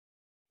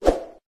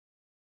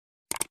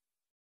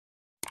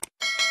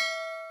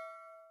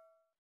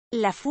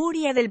La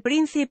furia del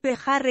príncipe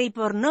Harry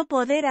por no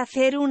poder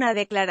hacer una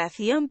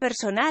declaración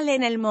personal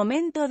en el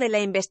momento de la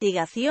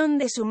investigación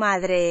de su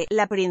madre,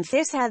 la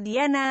princesa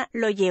Diana,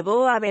 lo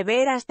llevó a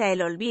beber hasta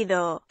el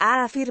olvido,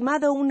 ha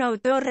afirmado un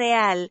autor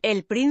real.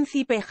 El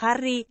príncipe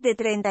Harry, de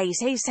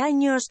 36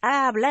 años,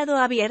 ha hablado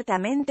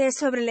abiertamente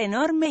sobre el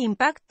enorme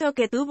impacto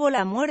que tuvo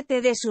la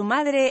muerte de su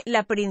madre,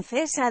 la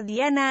princesa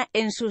Diana,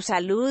 en su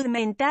salud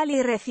mental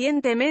y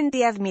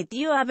recientemente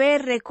admitió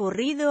haber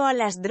recurrido a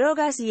las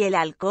drogas y el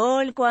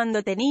alcohol cuando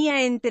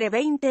tenía entre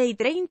 20 y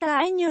 30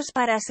 años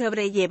para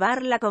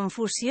sobrellevar la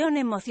confusión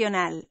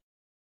emocional.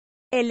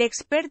 El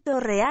experto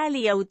real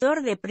y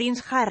autor de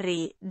Prince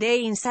Harry, The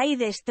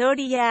Inside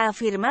Story, ha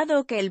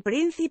afirmado que el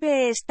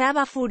príncipe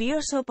estaba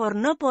furioso por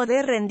no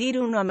poder rendir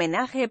un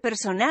homenaje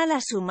personal a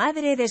su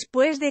madre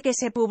después de que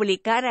se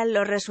publicaran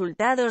los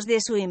resultados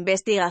de su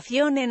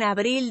investigación en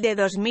abril de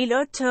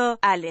 2008.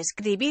 Al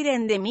escribir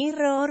en The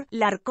Mirror,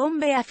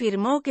 Lacombe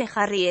afirmó que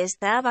Harry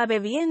estaba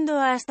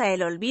bebiendo hasta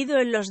el olvido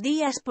en los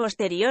días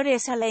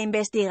posteriores a la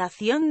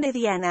investigación de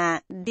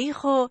Diana.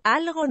 Dijo,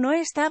 algo no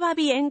estaba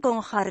bien con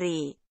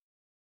Harry.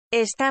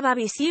 Estaba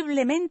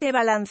visiblemente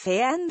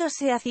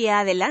balanceándose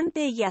hacia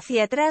adelante y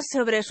hacia atrás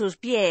sobre sus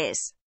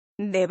pies.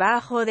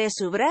 Debajo de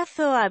su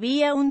brazo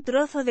había un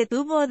trozo de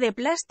tubo de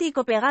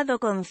plástico pegado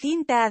con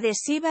cinta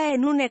adhesiva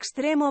en un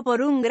extremo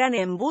por un gran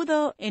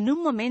embudo. En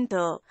un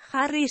momento,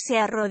 Harry se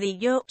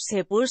arrodilló,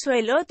 se puso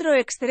el otro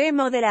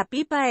extremo de la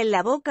pipa en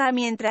la boca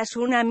mientras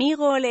un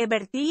amigo le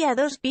vertía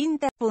 2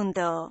 pintas.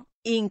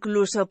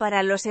 Incluso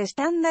para los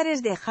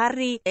estándares de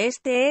Harry,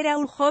 este era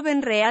un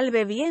joven real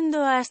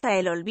bebiendo hasta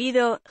el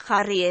olvido.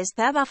 Harry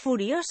estaba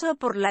furioso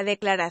por la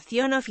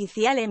declaración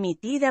oficial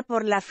emitida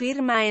por la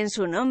firma en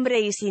su nombre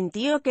y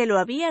sintió que lo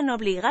habían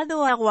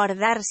obligado a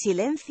guardar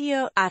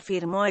silencio,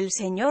 afirmó el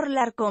señor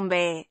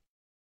Lacombe.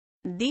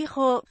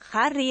 Dijo,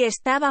 Harry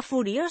estaba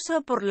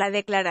furioso por la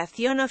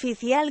declaración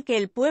oficial que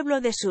el pueblo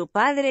de su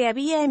padre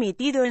había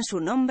emitido en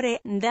su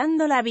nombre,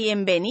 dando la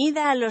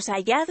bienvenida a los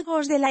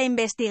hallazgos de la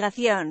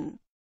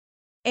investigación.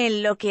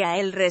 En lo que a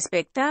él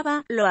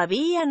respectaba, lo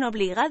habían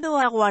obligado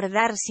a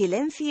guardar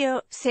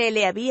silencio, se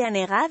le había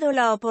negado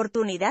la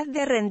oportunidad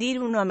de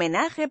rendir un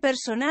homenaje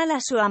personal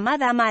a su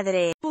amada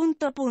madre.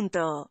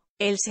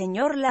 El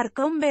señor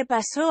Lacombe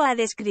pasó a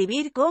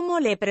describir cómo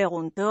le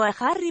preguntó a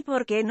Harry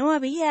por qué no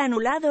había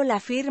anulado la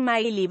firma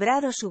y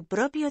librado su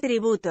propio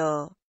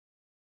tributo.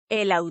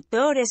 El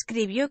autor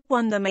escribió,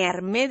 cuando me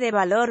armé de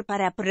valor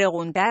para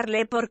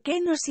preguntarle por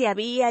qué no se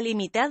había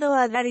limitado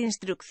a dar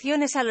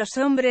instrucciones a los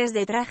hombres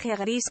de traje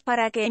gris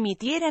para que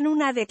emitieran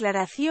una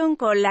declaración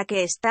con la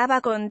que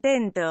estaba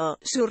contento,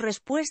 su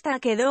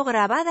respuesta quedó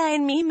grabada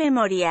en mi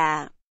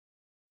memoria.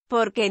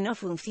 Porque no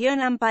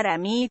funcionan para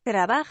mí,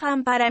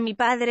 trabajan para mi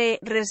padre,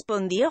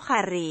 respondió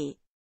Harry.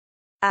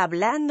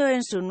 Hablando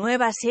en su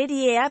nueva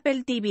serie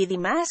Apple TV+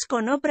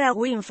 con Oprah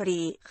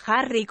Winfrey,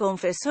 Harry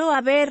confesó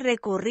haber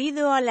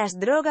recurrido a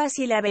las drogas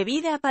y la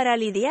bebida para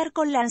lidiar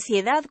con la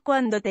ansiedad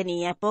cuando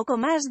tenía poco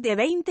más de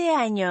 20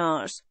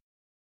 años.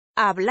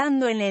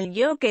 Hablando en el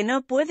Yo que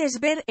no puedes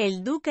ver,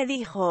 el duque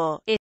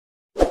dijo,